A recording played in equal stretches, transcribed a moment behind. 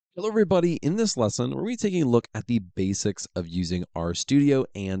Hello everybody, in this lesson, we're going to be taking a look at the basics of using RStudio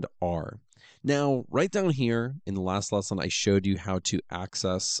and R. Now, right down here in the last lesson, I showed you how to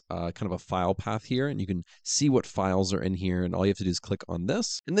access kind of a file path here, and you can see what files are in here, and all you have to do is click on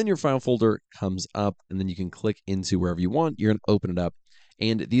this, and then your file folder comes up, and then you can click into wherever you want. You're going to open it up,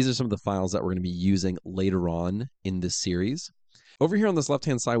 and these are some of the files that we're going to be using later on in this series. Over here on this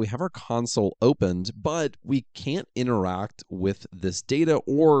left-hand side, we have our console opened, but we can't interact with this data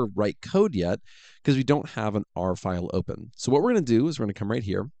or write code yet because we don't have an R file open. So what we're going to do is we're going to come right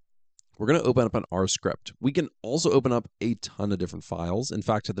here. We're going to open up an R script. We can also open up a ton of different files. In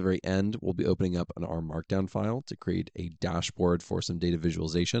fact, at the very end, we'll be opening up an R Markdown file to create a dashboard for some data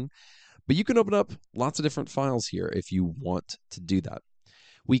visualization. But you can open up lots of different files here if you want to do that.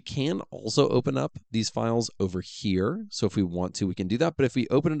 We can also open up these files over here. So if we want to, we can do that. But if we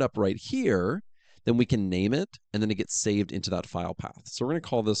open it up right here, then we can name it, and then it gets saved into that file path. So we're going to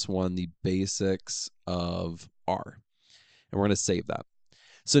call this one the basics of R, and we're going to save that.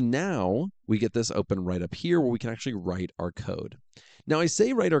 So now we get this open right up here where we can actually write our code. Now I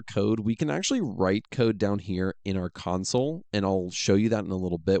say write our code, we can actually write code down here in our console, and I'll show you that in a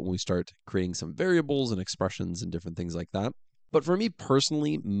little bit when we start creating some variables and expressions and different things like that. But for me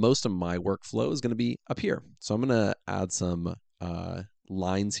personally, most of my workflow is going to be up here. So I'm going to add some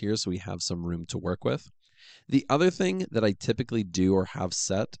lines here so we have some room to work with. The other thing that I typically do or have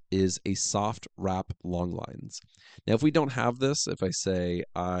set is a soft wrap long lines. Now, if we don't have this, if I say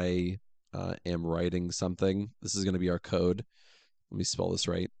I am writing something, this is going to be our code. Let me spell this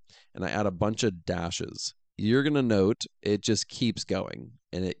right. And I add a bunch of dashes. You're going to note it just keeps going,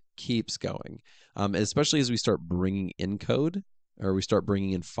 and it keeps going. Especially as we start bringing in code or we start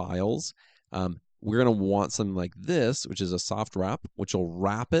bringing in files, we're going to want something like this, which is a soft wrap, which will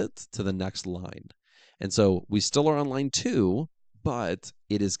wrap it to the next line. And so we still are on line 2, but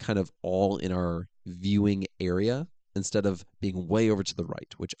it is kind of all in our viewing area instead of being way over to the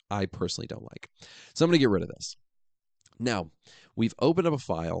right, which I personally don't like. So I'm going to get rid of this. Now, we've opened up a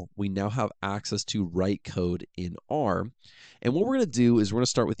file. We now have access to write code in R. And what we're going to do is we're going to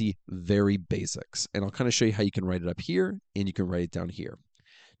start with the very basics. And I'll kind of show you how you can write it up here and you can write it down here.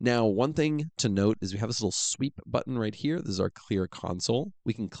 Now, one thing to note is we have this little sweep button right here. This is our clear console.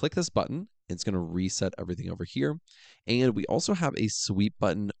 We can click this button. It's going to reset everything over here. And we also have a sweep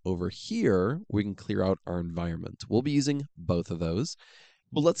button over here where we can clear out our environment. We'll be using both of those.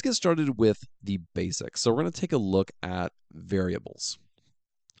 But let's get started with the basics. So we're going to take a look at variables.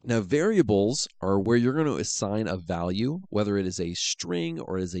 Now, variables are where you're going to assign a value, whether it is a string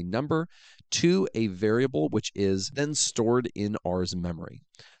or it is a number, to a variable, which is then stored in R's memory.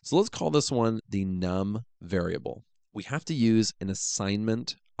 So let's call this one the num variable. We have to use an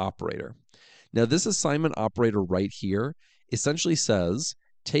assignment operator. Now, this assignment operator right here essentially says,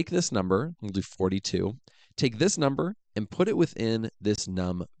 take this number, we'll do 42, take this number and put it within this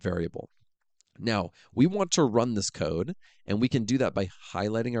num variable. Now, we want to run this code, and we can do that by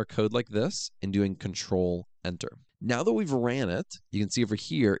highlighting our code like this and doing Control Enter. Now that we've ran it, you can see over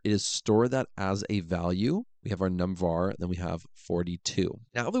here, it is stored that as a value. We have our num var, then we have 42.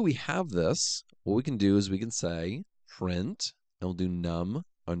 Now that we have this, what we can do is we can say print, and we'll do num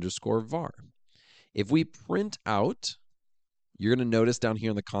underscore var. If we print out, you're going to notice down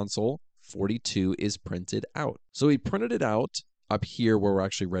here in the console, 42 is printed out. So we printed it out up here where we're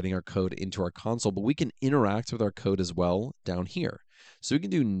actually writing our code into our console, but we can interact with our code as well down here. So we can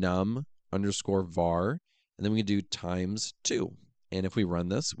do num underscore var, and then we can do times 2. And if we run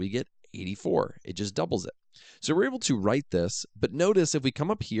this, we get 84. It just doubles it. So we're able to write this, but notice if we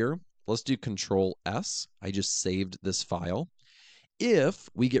come up here, let's do Control S. I just saved this file. If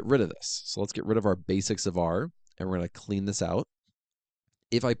we get rid of this, so let's get rid of our basics of R, and we're going to clean this out.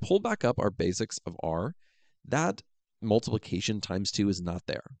 If I pull back up our basics of R, that multiplication times 2 is not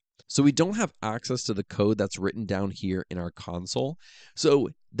there. So we don't have access to the code that's written down here in our console. So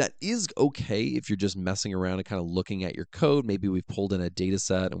that is okay if you're just messing around and kind of looking at your code. Maybe we've pulled in a data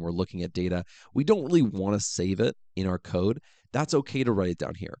set and we're looking at data. We don't really want to save it in our code. That's okay to write it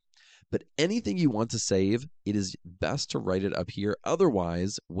down here. But anything you want to save, it is best to write it up here.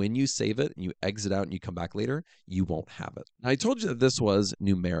 Otherwise, when you save it and you exit out and you come back later, you won't have it. Now, I told you that this was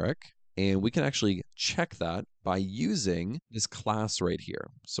numeric, and we can actually check that by using this class right here.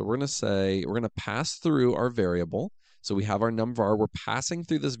 So we're going to say, we're going to pass through our variable. So we have our num var. We're passing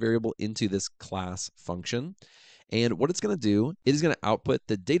through this variable into this class function. And what it's going to do, it is going to output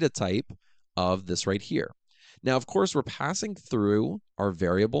the data type of this right here. Now, of course, we're passing through our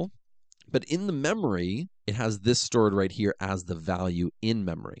variable, but in the memory, it has this stored right here as the value in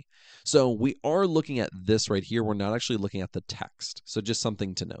memory. So we are looking at this right here. We're not actually looking at the text. So just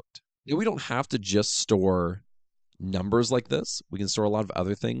something to note. Now, we don't have to just store numbers like this. We can store a lot of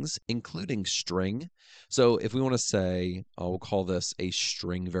other things, including string. So if we want to say, we'll call this a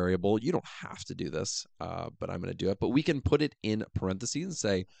string variable, you don't have to do this, but I'm going to do it. But we can put it in parentheses and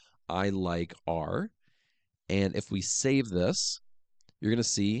say, I like R. And if we save this, you're going to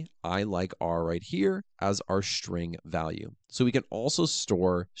see I like R right here as our string value. So we can also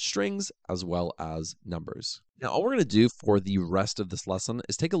store strings as well as numbers. Now, all we're going to do for the rest of this lesson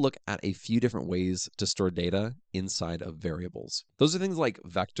is take a look at a few different ways to store data inside of variables. Those are things like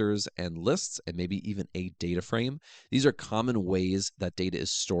vectors and lists, and maybe even a data frame. These are common ways that data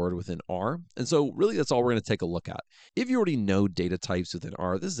is stored within R. And so really that's all we're going to take a look at. If you already know data types within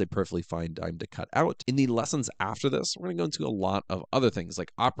R, this is a perfectly fine time to cut out. In the lessons after this, we're going to go into a lot of other things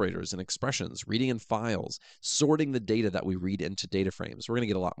like operators and expressions, reading in files, sorting the data that we read into data frames. We're going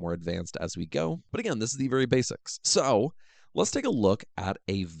to get a lot more advanced as we go. But again, this is the very basics. So let's take a look at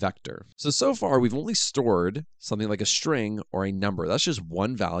a vector. So far, we've only stored something like a string or a number. That's just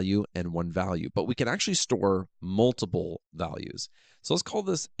one value and one value, but we can actually store multiple values. So let's call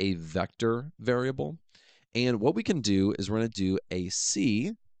this a vector variable. And what we can do is we're going to do a C,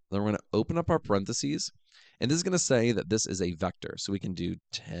 then we're going to open up our parentheses, and this is going to say that this is a vector. So we can do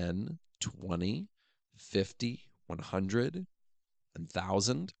 10, 20, 50, 100,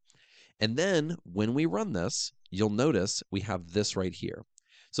 1,000. And then when we run this, you'll notice we have this right here.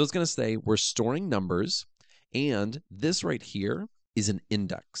 So it's going to say we're storing numbers, and this right here is an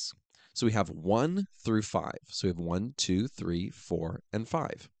index. So we have 1 through 5. So we have 1, 2, 3, 4, and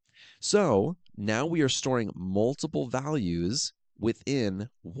 5. So now we are storing multiple values within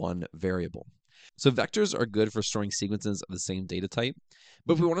one variable. So vectors are good for storing sequences of the same data type,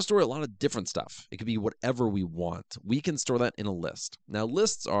 but if we want to store a lot of different stuff, it could be whatever we want. We can store that in a list. Now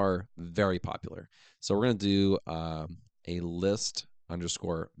lists are very popular. So we're going to do a list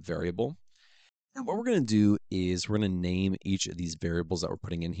underscore variable. And what we're going to do is we're going to name each of these variables that we're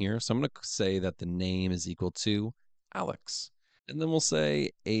putting in here. So I'm going to say that the name is equal to Alex. And then we'll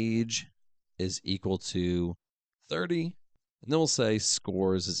say age is equal to 30. And then we'll say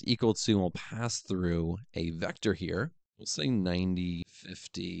scores is equal to, and we'll pass through a vector here. We'll say 90,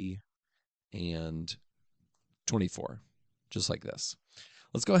 50, and 24, just like this.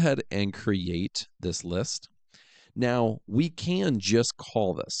 Let's go ahead and create this list. Now, we can just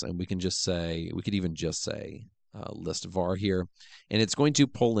call this, and we can just say, we could even just say list var here, and it's going to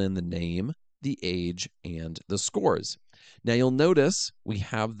pull in the name, the age, and the scores. Now, you'll notice we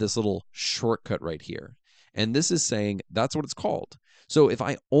have this little shortcut right here. And this is saying that's what it's called. So if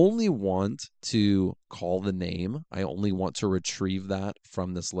I only want to call the name, I only want to retrieve that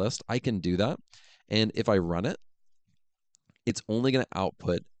from this list, I can do that. And if I run it, it's only going to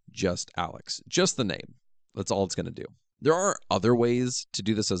output just Alex, just the name. That's all it's going to do. There are other ways to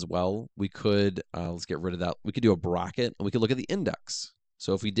do this as well. We could, let's get rid of that. We could do a bracket and we could look at the index.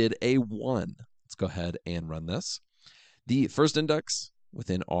 So if we did a 1, let's go ahead and run this. The first index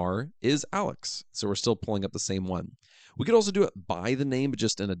within R is Alex. So we're still pulling up the same one. We could also do it by the name, but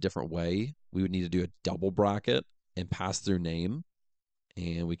just in a different way. We would need to do a double bracket and pass through name.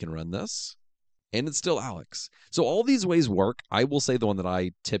 And we can run this. And it's still Alex. So all these ways work. I will say the one that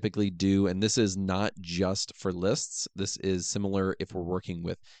I typically do, and this is not just for lists. This is similar if we're working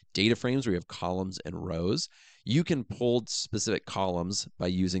with data frames where you have columns and rows. You can pull specific columns by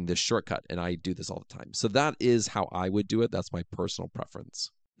using this shortcut, and I do this all the time. So that is how I would do it. That's my personal preference.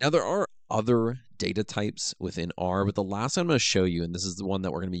 Now, there are other data types within R, but the last one I'm going to show you, and this is the one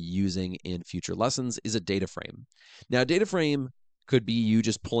that we're going to be using in future lessons, is a data frame. Now, a data frame could be you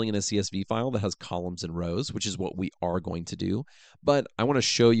just pulling in a CSV file that has columns and rows, which is what we are going to do. But I want to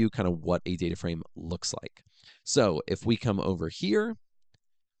show you kind of what a data frame looks like. So if we come over here,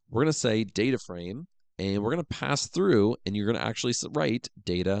 we're going to say data frame, and we're going to pass through, and you're going to actually write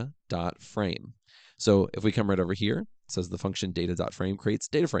data.frame. So if we come right over here, it says the function data.frame creates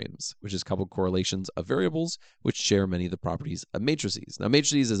data frames, which is coupled correlations of variables, which share many of the properties of matrices. Now,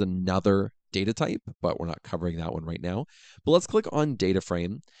 matrices is another data type, but we're not covering that one right now. But let's click on data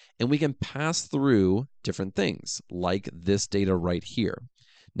frame, and we can pass through different things, like this data right here.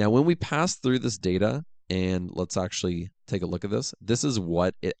 Now, when we pass through this data, and let's actually take a look at this. This is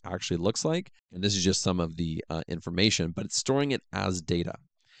what it actually looks like. And this is just some of the information, but it's storing it as data.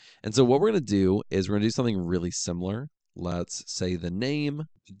 And so what we're going to do is we're going to do something really similar. Let's say the name.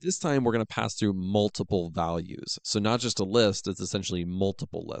 This time we're going to pass through multiple values. So not just a list, it's essentially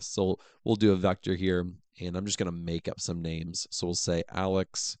multiple lists. So we'll do a vector here, and I'm just going to make up some names. So we'll say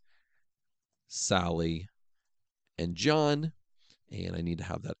Alex, Sally, and John. and I need to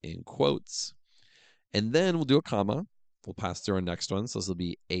have that in quotes. And then we'll do a comma. We'll pass through our next one. So this will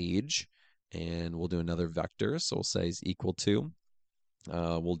be age, and we'll do another vector. So we'll say is equal to.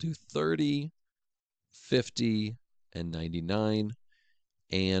 We'll do 30, 50, and 99.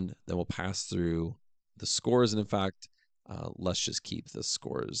 And then we'll pass through the scores. And in fact, let's just keep the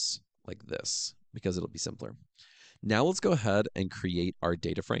scores like this because it'll be simpler. Now let's go ahead and create our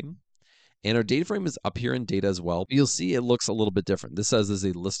data frame. And our data frame is up here in data as well. You'll see it looks a little bit different. This says there's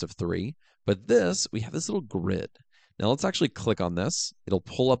a list of 3, but we have this little grid. Now let's actually click on this. It'll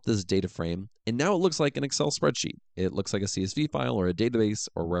pull up this data frame, and now it looks like an Excel spreadsheet. It looks like a CSV file or a database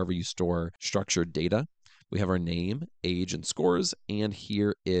or wherever you store structured data. We have our name, age, and scores, and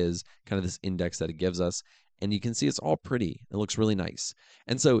here is kind of this index that it gives us. And you can see it's all pretty. It looks really nice.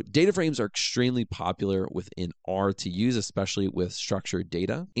 And so data frames are extremely popular within R to use, especially with structured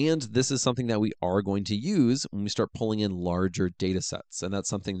data. And this is something that we are going to use when we start pulling in larger data sets. And that's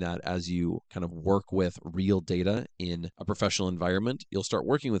something that as you kind of work with real data in a professional environment, you'll start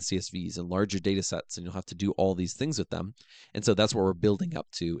working with CSVs and larger data sets, and you'll have to do all these things with them. And so that's what we're building up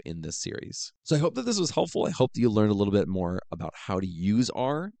to in this series. So I hope that this was helpful. I hope that you learned a little bit more about how to use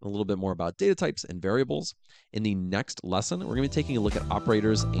R, a little bit more about data types and variables. In the next lesson, we're going to be taking a look at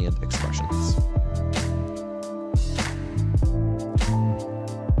operators and expressions.